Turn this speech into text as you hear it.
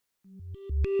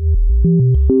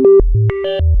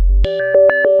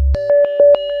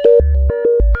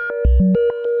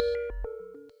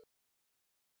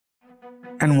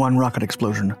N1 rocket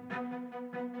explosion.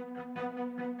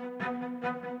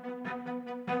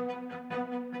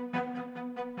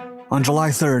 On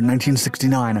July 3,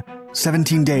 1969,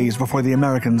 17 days before the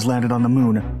Americans landed on the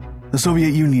moon, the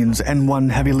Soviet Union's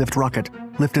N1 heavy-lift rocket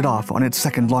lifted off on its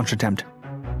second launch attempt.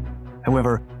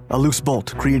 However, a loose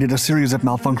bolt created a series of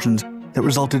malfunctions that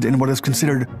resulted in what is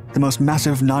considered the most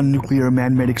massive non-nuclear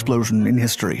man-made explosion in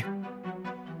history.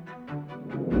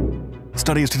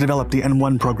 Studies to develop the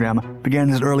N1 program began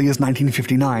as early as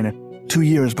 1959, 2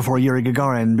 years before Yuri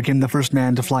Gagarin became the first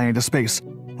man to fly into space,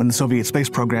 when the Soviet space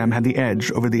program had the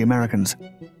edge over the Americans.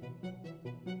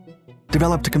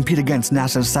 Developed to compete against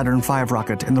NASA's Saturn V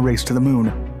rocket in the race to the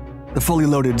moon, the fully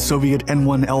loaded Soviet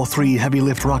N1L3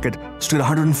 heavy-lift rocket stood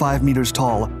 105 meters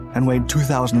tall and weighed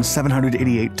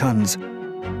 2,788 tons.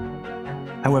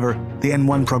 However, the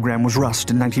N1 program was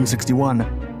rushed in 1961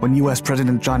 when U.S.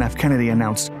 President John F. Kennedy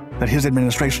announced that his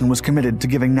administration was committed to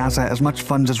giving NASA as much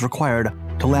funds as required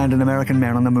to land an American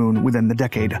man on the moon within the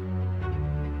decade.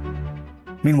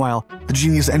 Meanwhile, the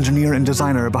genius engineer and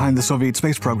designer behind the Soviet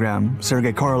space program,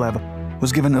 Sergei Korolev,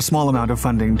 was given a small amount of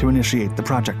funding to initiate the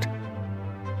project.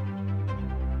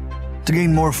 To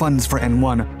gain more funds for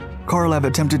N1, Korolev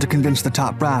attempted to convince the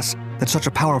top brass that such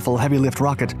a powerful heavy-lift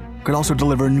rocket could also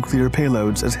deliver nuclear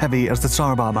payloads as heavy as the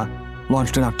TSAR BOMBA,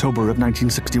 launched in October of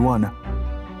 1961.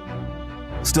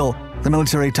 Still, the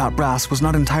military top brass was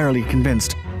not entirely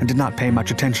convinced and did not pay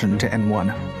much attention to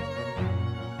N1.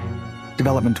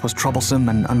 Development was troublesome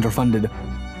and underfunded,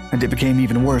 and it became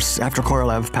even worse after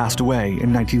Korolev passed away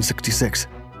in 1966.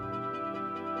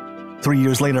 3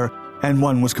 years later,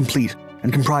 N1 was complete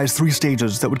and comprised 3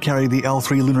 stages that would carry the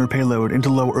L3 lunar payload into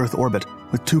low Earth orbit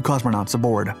with 2 cosmonauts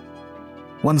aboard.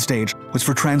 One stage was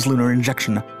for translunar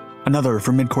injection, another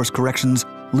for mid-course corrections,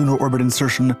 lunar orbit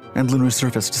insertion, and lunar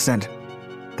surface descent.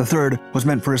 The third was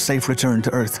meant for a safe return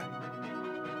to Earth.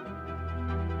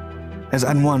 As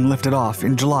N1 lifted off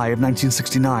in July of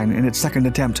 1969 in its second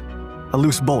attempt, a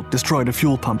loose bolt destroyed a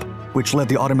fuel pump, which led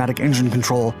the automatic engine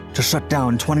control to shut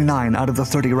down 29 out of the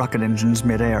 30 rocket engines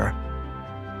mid-air.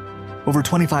 Over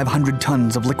 2,500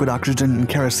 tons of liquid oxygen and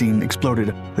kerosene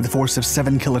exploded with a force of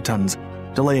 7 kilotons,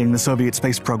 delaying the Soviet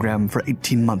space program for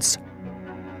 18 months.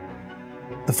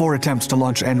 The 4 attempts to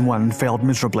launch N1 failed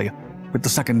miserably, with the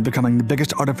second becoming the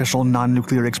biggest artificial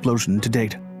non-nuclear explosion to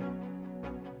date.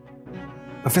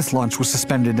 A 5th launch was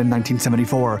suspended in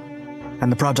 1974,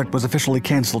 and the project was officially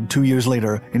cancelled 2 years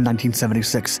later in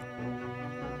 1976.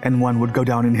 N1 would go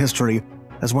down in history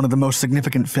as one of the most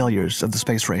significant failures of the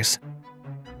space race.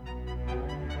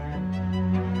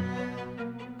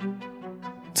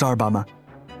 TSAR BOMBA.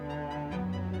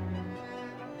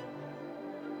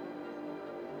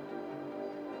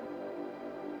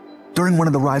 During one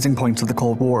of the rising points of the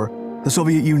Cold War, the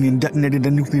Soviet Union detonated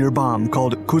a nuclear bomb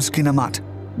called Kuzkinamat,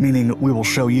 meaning "we will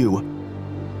show you."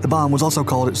 The bomb was also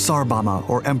called Tsar Bomba,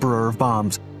 or Emperor of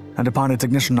Bombs, and upon its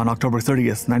ignition on October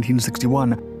 30th,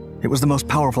 1961, it was the most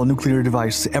powerful nuclear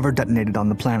device ever detonated on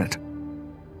the planet.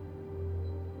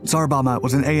 Tsar Bomba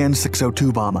was an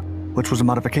AN-602 bomb, which was a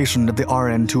modification of the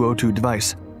RN-202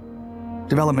 device.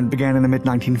 Development began in the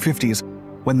mid-1950s,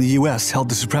 when the US held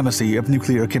the supremacy of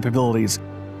nuclear capabilities,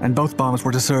 and both bombs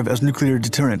were to serve as nuclear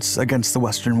deterrents against the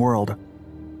Western world.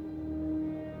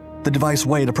 The device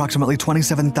weighed approximately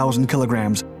 27,000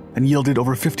 kilograms and yielded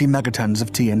over 50 megatons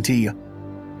of TNT,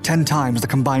 10 times the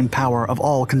combined power of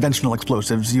all conventional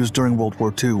explosives used during World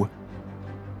War II.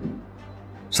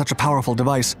 Such a powerful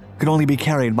device could only be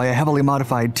carried by a heavily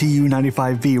modified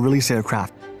Tu-95V release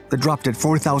aircraft that dropped at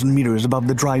 4,000 meters above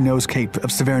the dry nose cape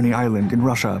of Severny Island in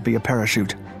Russia via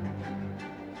parachute.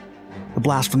 The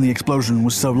blast from the explosion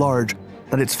was so large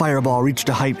that its fireball reached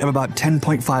a height of about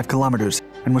 10.5 kilometers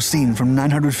and was seen from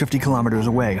 950 kilometers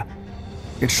away.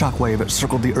 Its shockwave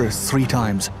circled the Earth 3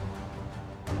 times.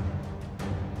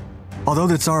 Although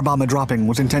the Tsar Bomba dropping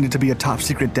was intended to be a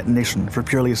top-secret detonation for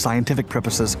purely scientific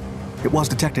purposes, it was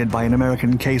detected by an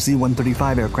American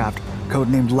KC-135 aircraft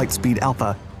codenamed Lightspeed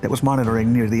Alpha that was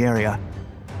monitoring near the area.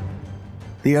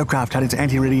 The aircraft had its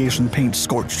anti-radiation paint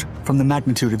scorched from the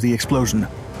magnitude of the explosion.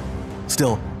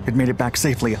 Still, it made it back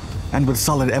safely, and with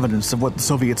solid evidence of what the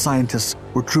Soviet scientists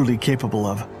were truly capable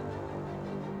of.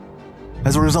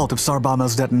 As a result of Tsar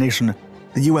Bomba's detonation,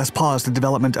 the US paused the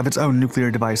development of its own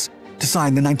nuclear device to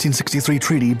sign the 1963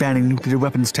 treaty banning nuclear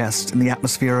weapons tests in the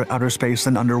atmosphere, outer space,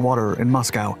 and underwater in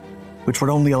Moscow, which would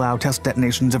only allow test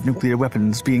detonations of nuclear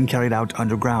weapons being carried out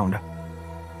underground.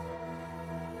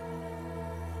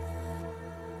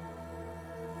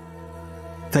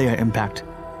 THEIA impact.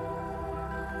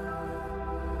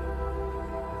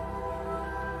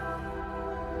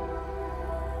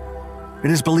 It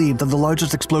is believed that the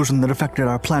largest explosion that affected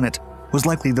our planet was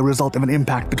likely the result of an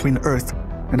impact between Earth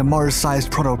and a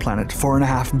Mars-sized protoplanet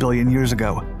 4.5 billion years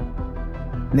ago.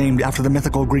 Named after the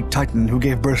mythical Greek Titan who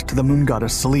gave birth to the moon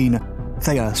goddess Selene,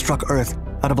 THEIA struck Earth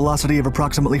at a velocity of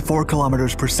approximately 4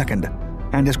 kilometers per second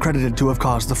and is credited to have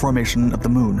caused the formation of the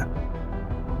moon.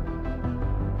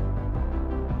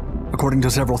 According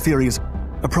to several theories,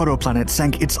 a protoplanet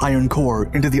sank its iron core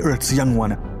into the Earth's young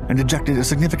one and ejected a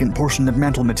significant portion of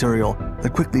mantle material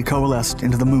that quickly coalesced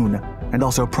into the moon and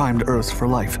also primed Earth for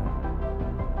life.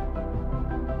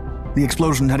 The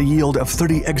explosion had a yield of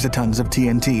 30 exatons of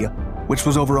TNT, which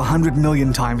was over 100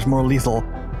 million times more lethal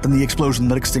than the explosion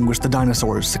that extinguished the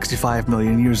dinosaurs 65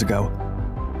 million years ago.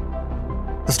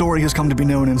 The story has come to be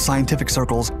known in scientific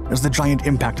circles as the giant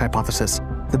impact hypothesis,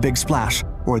 the Big Splash,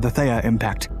 or the THEIA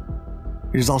impact.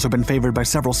 It has also been favored by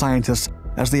several scientists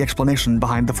as the explanation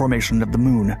behind the formation of the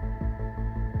moon.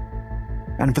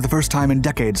 And for the first time in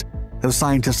decades, those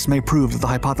scientists may prove that the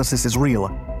hypothesis is real,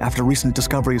 after recent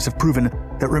discoveries have proven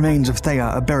that remains of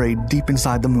THEIA are buried deep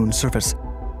inside the moon's surface.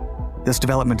 This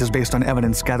development is based on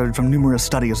evidence gathered from numerous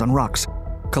studies on rocks,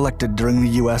 collected during the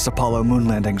US Apollo moon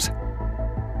landings.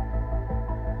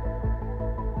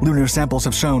 Lunar samples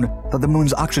have shown that the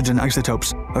moon's oxygen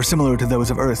isotopes are similar to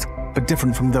those of Earth, but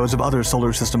different from those of other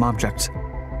solar system objects.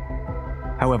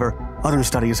 However, other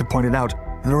studies have pointed out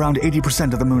that around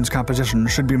 80% of the moon's composition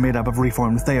should be made up of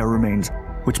reformed THEIA remains,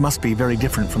 which must be very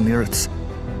different from the Earth's.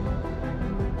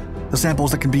 The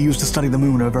samples that can be used to study the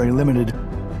moon are very limited,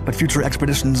 but future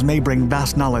expeditions may bring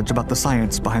vast knowledge about the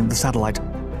science behind the satellite,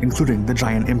 including the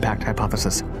giant impact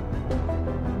hypothesis.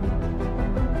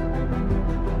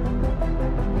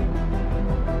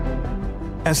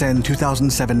 SN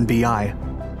 2007 BI.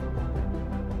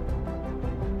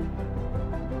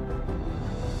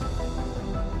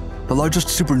 The largest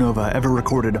supernova ever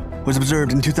recorded was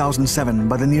observed in 2007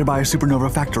 by the nearby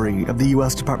supernova factory of the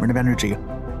US Department of Energy,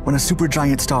 when a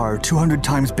supergiant star 200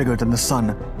 times bigger than the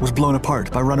Sun was blown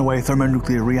apart by runaway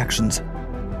thermonuclear reactions.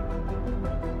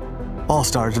 All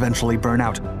stars eventually burn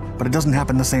out, but it doesn't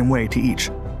happen the same way to each.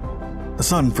 The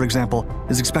Sun, for example,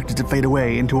 is expected to fade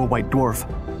away into a white dwarf,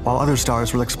 while other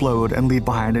stars will explode and leave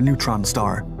behind a neutron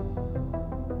star.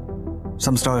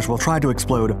 Some stars will try to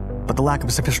explode, but the lack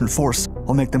of sufficient force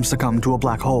will make them succumb to a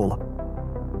black hole.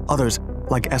 Others,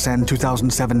 like SN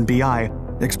 2007 BI,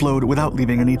 explode without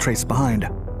leaving any trace behind.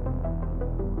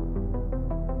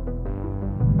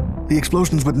 The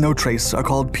explosions with no trace are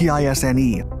called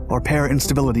PISNE, or pair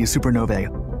instability supernovae,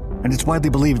 and it's widely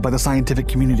believed by the scientific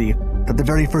community that the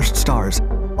very first stars,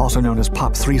 also known as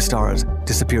POP3 stars,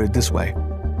 disappeared this way.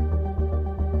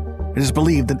 It is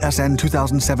believed that SN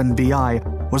 2007 BI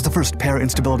was the first pair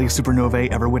instability supernovae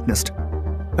ever witnessed,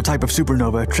 a type of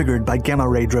supernova triggered by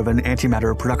gamma-ray-driven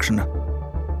antimatter production.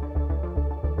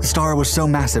 The star was so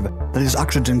massive that its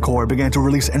oxygen core began to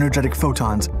release energetic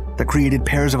photons that created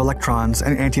pairs of electrons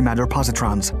and antimatter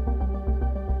positrons.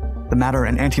 The matter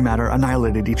and antimatter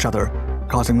annihilated each other,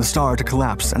 causing the star to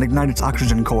collapse and ignite its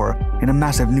oxygen core in a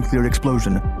massive nuclear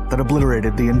explosion that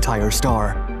obliterated the entire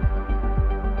star.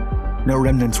 No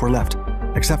remnants were left,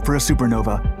 except for a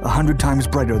supernova 100 times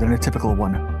brighter than a typical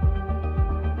one.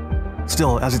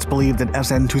 Still, as it's believed that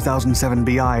SN 2007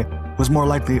 BI was more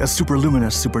likely a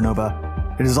superluminous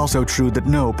supernova, it is also true that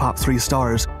no POP3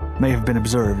 stars may have been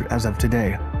observed as of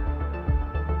today.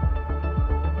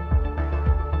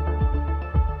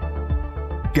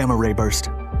 Gamma ray burst.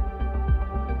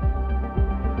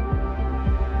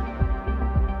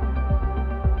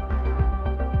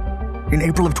 In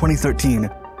April of 2013,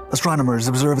 astronomers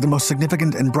observed the most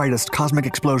significant and brightest cosmic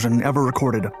explosion ever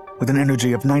recorded, with an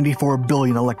energy of 94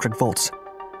 billion electric volts.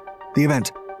 The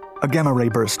event, a gamma-ray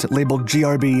burst labeled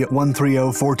GRB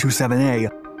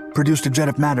 130427A, produced a jet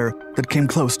of matter that came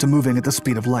close to moving at the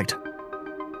speed of light.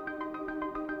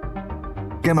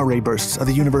 Gamma-ray bursts are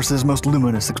the universe's most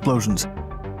luminous explosions.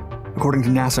 According to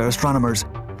NASA astronomers,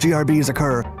 GRBs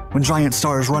occur when giant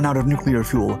stars run out of nuclear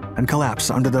fuel and collapse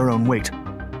under their own weight.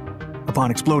 Upon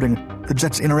exploding, the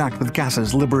jets interact with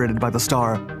gases liberated by the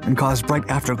star and cause bright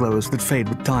afterglows that fade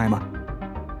with time.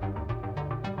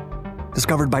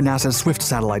 Discovered by NASA's SWIFT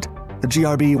satellite, the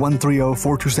GRB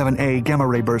 130427A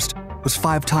gamma-ray burst was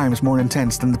 5 times more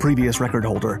intense than the previous record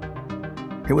holder.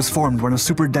 It was formed when a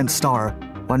super-dense star,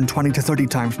 120 to 30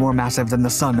 times more massive than the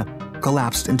Sun,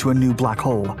 collapsed into a new black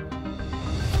hole.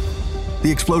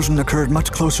 The explosion occurred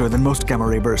much closer than most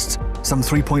gamma-ray bursts, some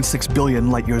 3.6 billion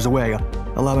light-years away,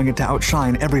 allowing it to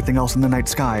outshine everything else in the night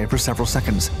sky for several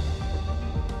seconds.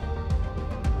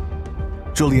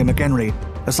 Julia McHenry,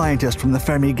 a scientist from the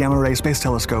Fermi Gamma Ray Space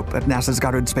Telescope at NASA's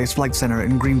Goddard Space Flight Center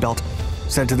in Greenbelt,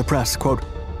 said to the press, quote,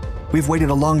 "We've waited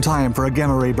a long time for a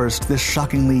gamma ray burst this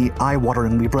shockingly,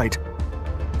 eye-wateringly bright.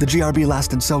 The GRB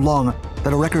lasted so long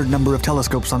that a record number of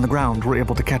telescopes on the ground were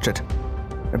able to catch it.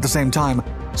 At the same time,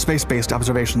 space-based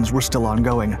observations were still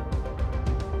ongoing."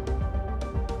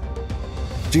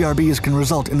 GRBs can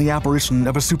result in the apparition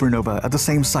of a supernova at the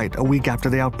same site a week after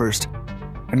the outburst,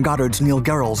 and Goddard's Neil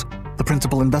Gehrels, the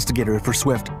principal investigator for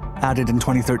SWIFT, added in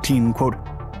 2013, quote,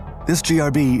 "This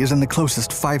GRB is in the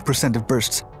closest 5% of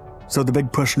bursts, so the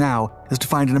big push now is to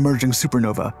find an emerging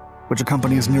supernova, which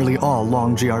accompanies nearly all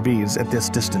long GRBs at this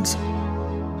distance."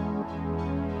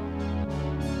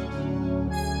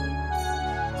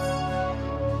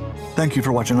 Thank you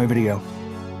for watching my video.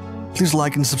 Please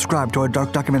like and subscribe to our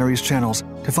Dark Documentaries channels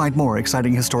to find more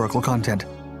exciting historical content.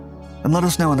 And let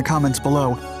us know in the comments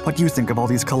below what you think of all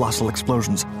these colossal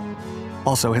explosions.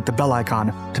 Also hit the bell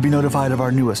icon to be notified of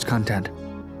our newest content.